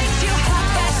heart. You pop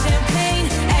that champagne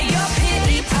at your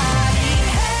pity party.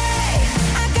 Hey,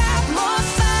 I got more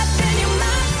fight than you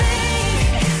might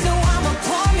think, so I'ma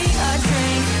pour me a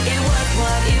drink. It was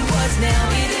what it was, now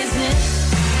it isn't.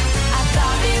 I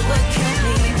thought it would kill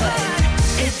me, but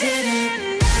it didn't.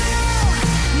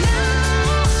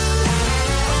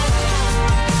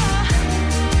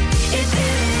 It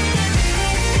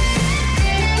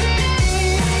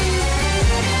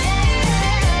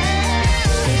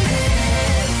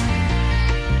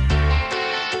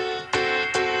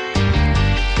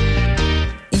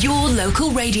Your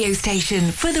local radio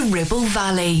station for the Ribble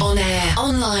Valley. On air,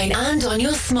 online and on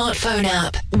your smartphone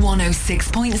app.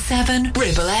 106.7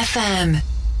 Ribble FM.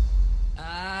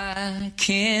 I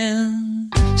can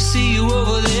see you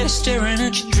over there staring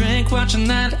at your drink, watching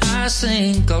that I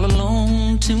sink all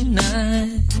alone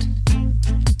tonight.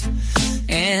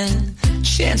 And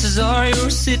chances are you're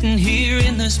sitting here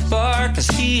in this bar, 'cause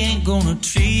he ain't gonna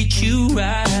treat you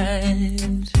right.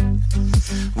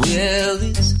 Well,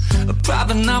 it's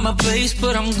probably not my place,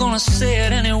 but I'm gonna say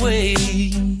it anyway,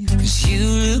 'cause you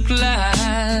look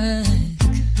like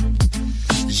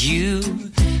you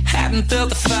hadn't felt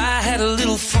the fire, had a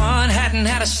little fun, hadn't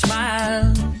had a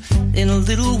smile in a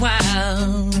little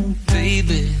while,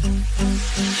 baby.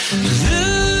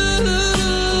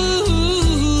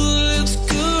 Looks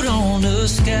good on the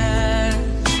sky,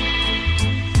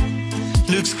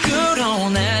 looks good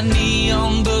on that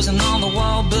neon buzzing on the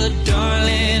wall, but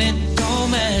darling, it don't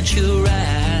match your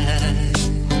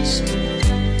eyes.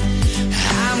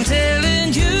 I'm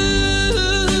telling you,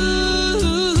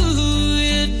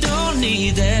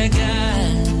 that guy,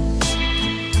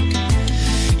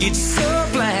 it's so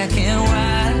black and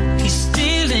white, he's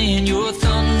stealing your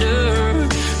thunder,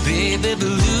 baby.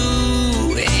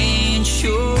 Blue ain't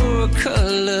your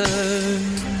color.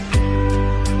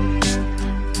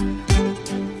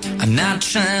 I'm not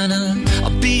trying to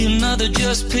be another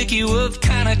just pick you up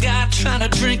kind of guy, trying to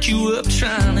drink you up,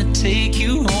 trying to take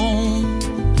you home.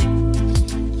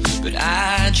 But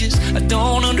I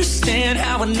don't understand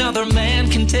how another man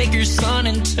can take your sun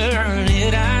and turn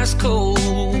it ice cold.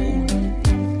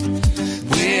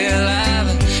 Well,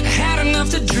 I've had enough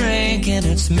to drink, and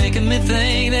it's making me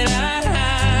think that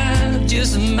I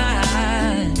just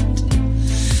might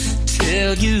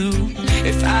tell you,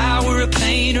 if I were a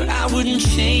painter, I wouldn't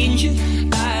change you,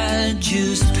 I'd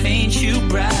just paint you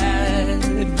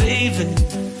bright, baby.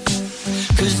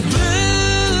 'Cause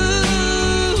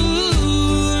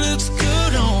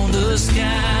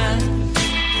sky,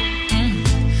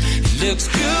 looks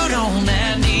good on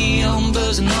that neon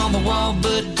buzzing on the wall,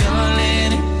 but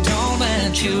darling, it don't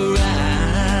match your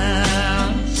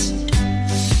eyes.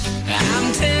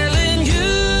 I'm telling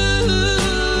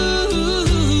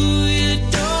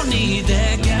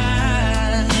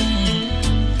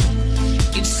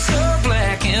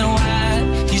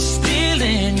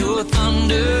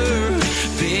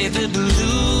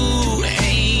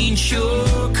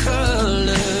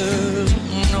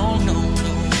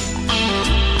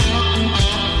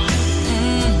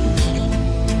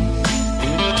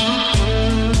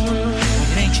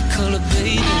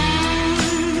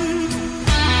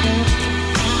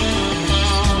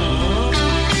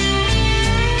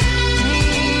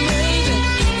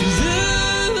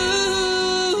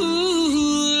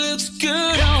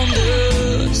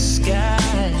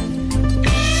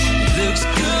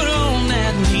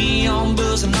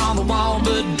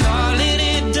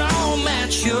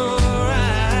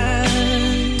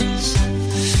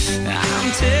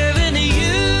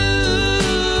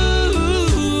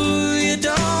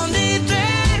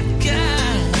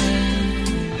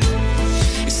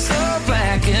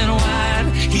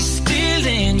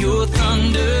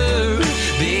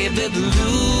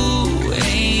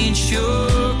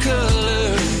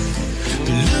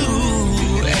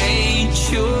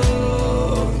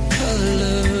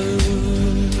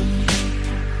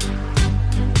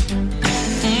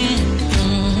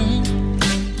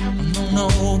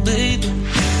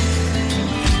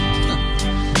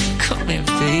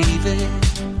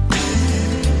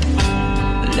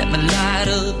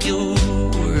light up your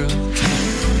world.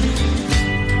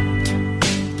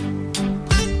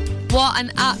 What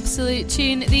an absolute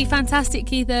tune. The fantastic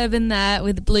Keith Urban there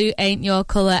with Blue Ain't Your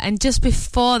Colour. And just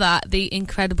before that, the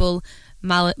incredible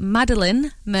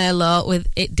Madeline Merlot with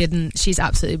It Didn't. She's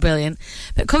absolutely brilliant.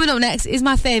 But coming up next is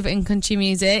my favourite in country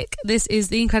music. This is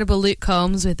the incredible Luke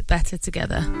Combs with Better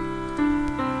Together.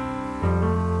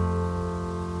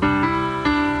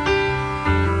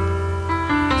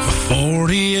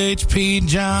 40 H.P.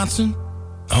 Johnson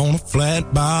on a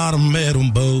flat bottom metal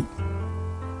boat.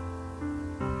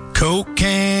 Coke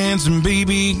cans and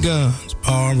BB guns,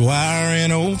 barbed wire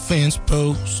and old fence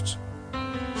posts.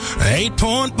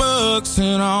 8-point bucks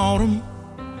in autumn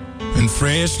and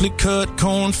freshly cut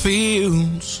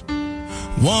cornfields.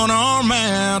 One arm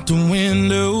out the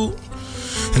window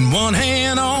and one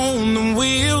hand on the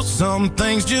wheel. Some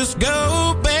things just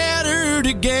go better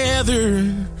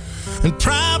together, and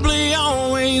probably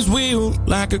always will,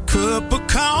 like a cup of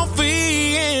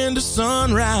coffee and a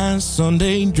sunrise,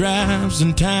 Sunday drives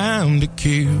and time to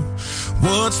kill.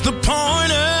 What's the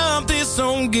point of this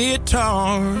old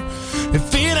guitar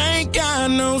if it ain't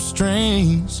got no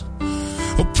strings?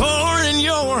 Or pouring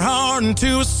your heart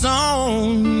into a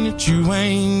song that you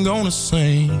ain't gonna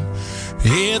sing.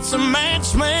 It's a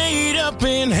match made up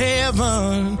in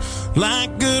heaven,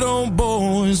 like good old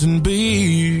boys and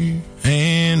beer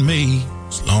and me,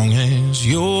 as long as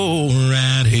you're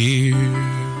right here.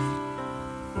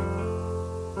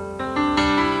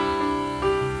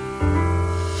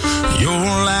 Your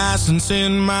license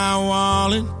in my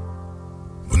wallet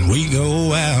when we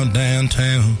go out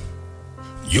downtown.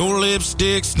 Your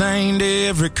lipstick stained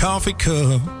every coffee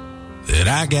cup that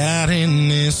I got in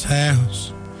this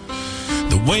house.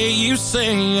 The way you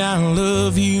say I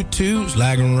love you too's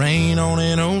like rain on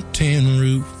an old tin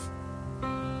roof.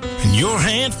 And your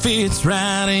hand fits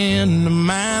right into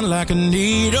mine like a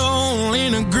needle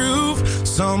in a groove.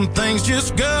 Some things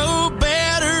just go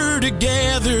better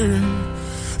together,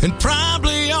 and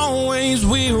probably always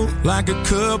will, like a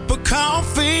cup of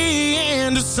coffee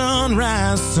and a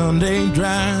sunrise, Sunday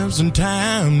drives and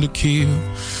time to kill.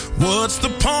 What's the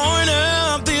point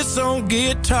of this old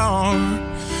guitar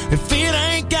if it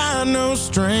ain't got no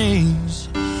strings?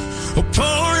 Or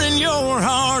pouring your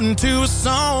heart into a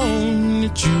song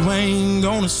that you ain't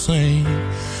gonna sing.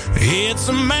 It's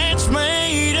a match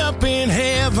made up in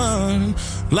heaven,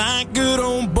 like good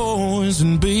old boys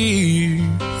and beer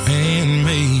and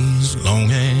me, as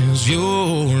long as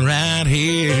you're right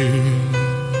here.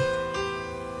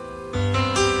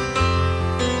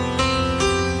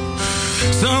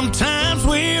 Sometimes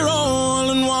we're oil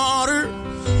and water,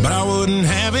 but I wouldn't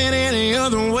have it any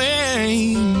other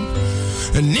way.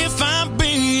 And if I'm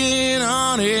being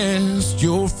honest,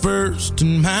 your first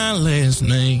and my last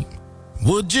name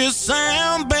would just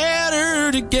sound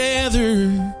better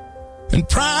together, and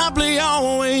probably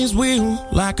always will,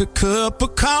 like a cup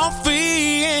of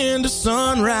coffee and a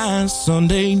sunrise,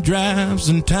 Sunday drives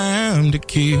and time to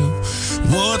kill.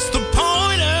 What's the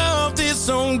point of this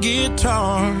old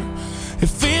guitar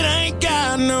if it ain't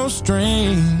got no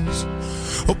strings?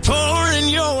 Or pouring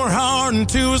your heart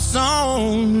into a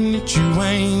song that you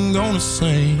ain't gonna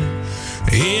sing.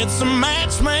 It's a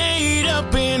match made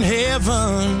up in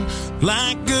heaven,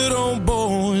 like good old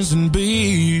boys and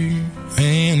beer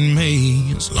and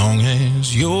me, as long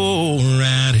as you're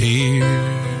right here.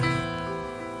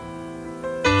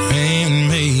 And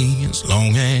me, as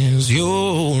long as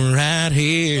you're right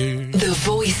here. The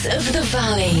voice of the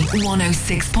valley,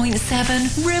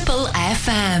 106.7 Ribble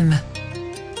FM.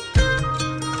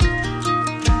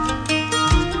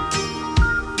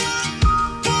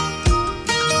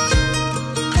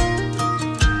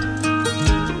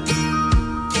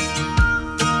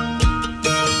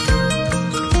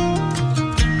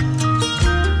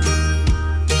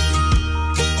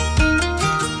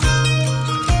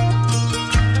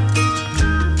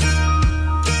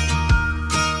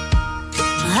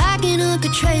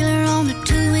 Trailer on a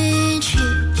 2-inch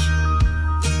hitch.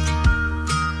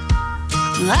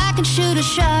 I can shoot a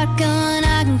shotgun,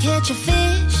 I can catch a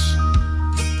fish.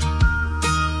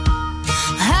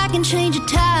 I can change a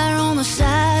tire on the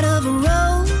side of a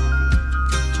road.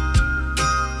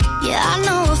 Yeah, I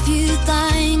know a few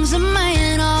things a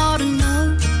man ought to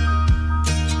know.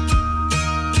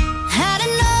 How to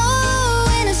know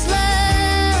when it's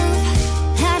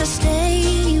love, how to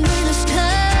stay when it's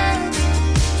tough,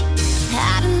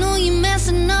 how to know you're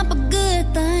messing up a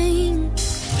good thing,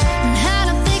 and how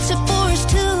to fix it before it's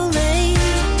too late.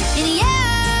 And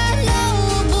yeah, I know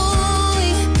a boy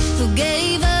who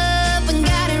gave up and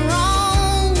got it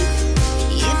wrong.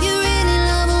 If you really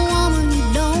love a woman, you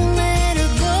don't let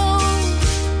her go.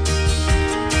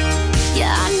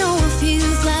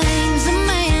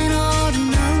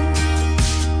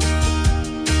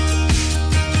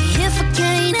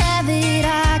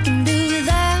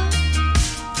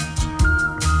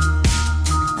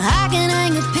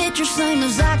 picture same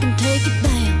as I can take it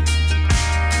down.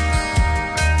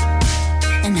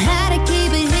 And how to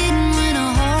keep it hidden when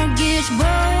a heart gets broke.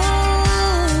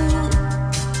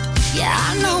 Yeah,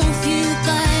 I know a few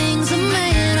things a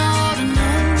man ought to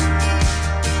know.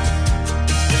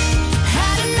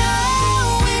 How to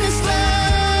know when it's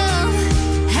love,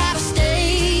 how to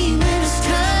stay when it's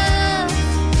tough,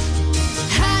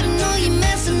 how to know you're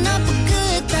messing up a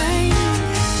good thing,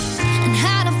 and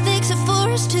how to fix it before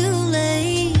it's too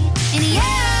late. And yeah,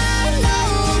 I know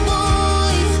a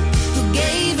boy who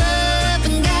gave up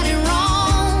and got it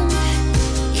wrong.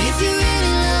 If you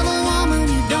really love a woman,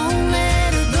 you don't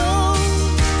let her go.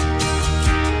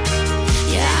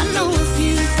 Yeah, I know a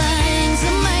few things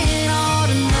a man ought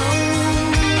to know.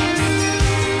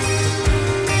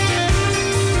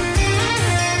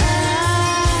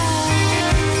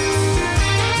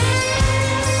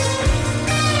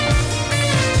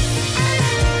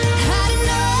 How to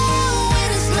know when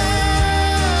it's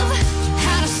love,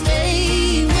 how to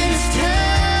stay when it's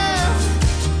tough,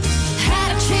 how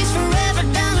to chase forever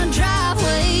down a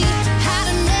driveway, how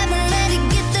to never let it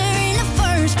get there in the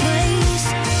first place.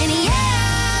 And yeah,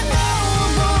 I know a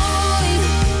boy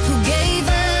who gave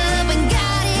up and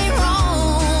got it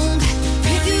wrong.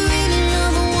 If you really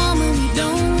love a woman, you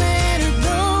don't let her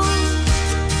go.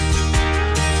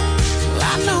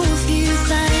 I know a few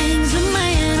things a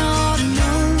man ought to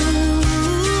know.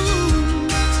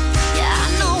 Yeah, I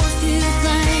know a few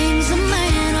things a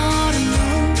man ought to know.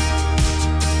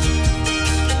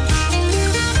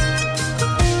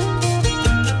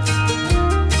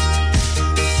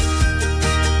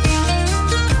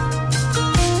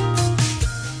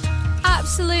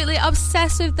 Absolutely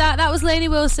obsessed with that. That was Lainey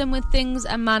Wilson with Things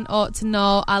a Man Ought to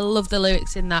Know. I love the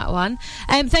lyrics in that one.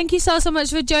 Thank you so much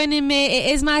for joining me.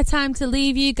 It is my time to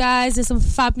leave you guys. There's some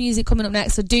fab music coming up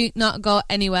next, so do not go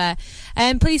anywhere.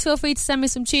 Please feel free to send me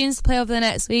some tunes to play over the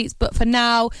next weeks. But for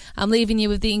now, I'm leaving you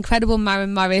with the incredible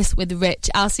Maren Morris with Rich.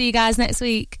 I'll see you guys next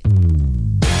week.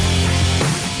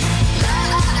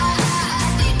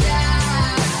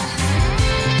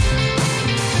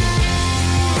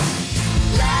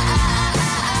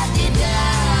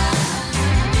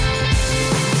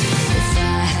 If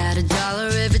I had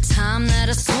 $1 every time that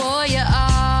I swore you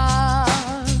off,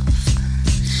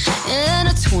 and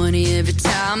a 20 every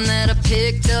time that I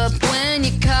picked up when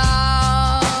you called,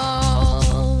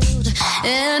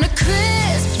 and a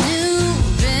crisp new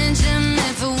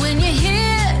Benjamin for when you're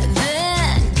here,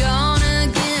 then gone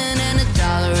again, and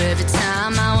 $1 every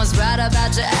time I was right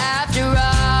about you after all.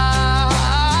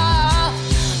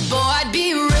 Boy, I'd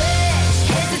be rich,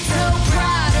 head to toe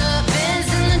Prada, Benz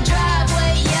in the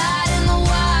driveway, yacht in the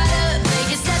water,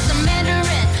 Vegas at the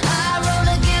Mandarin, I roll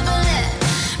a Gibbolin,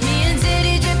 me and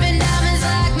Titty dripping diamonds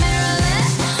like Marilyn.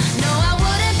 No, I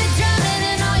wouldn't be drowning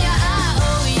in all your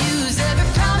IOUs. Every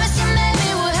promise you made me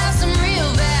would have some real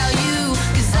value,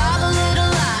 'cause all the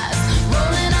little lies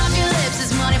rolling off your lips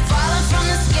is money falling from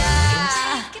the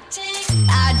sky.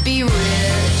 I'd be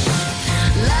rich,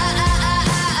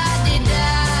 la-di-da.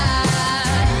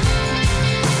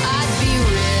 I'd be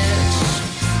rich,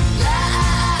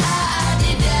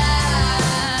 la-di-da.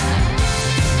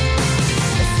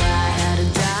 If I had a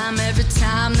dime every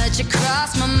time that you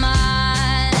crossed my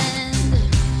mind,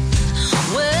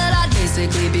 well, I'd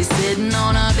basically be sitting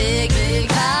on a big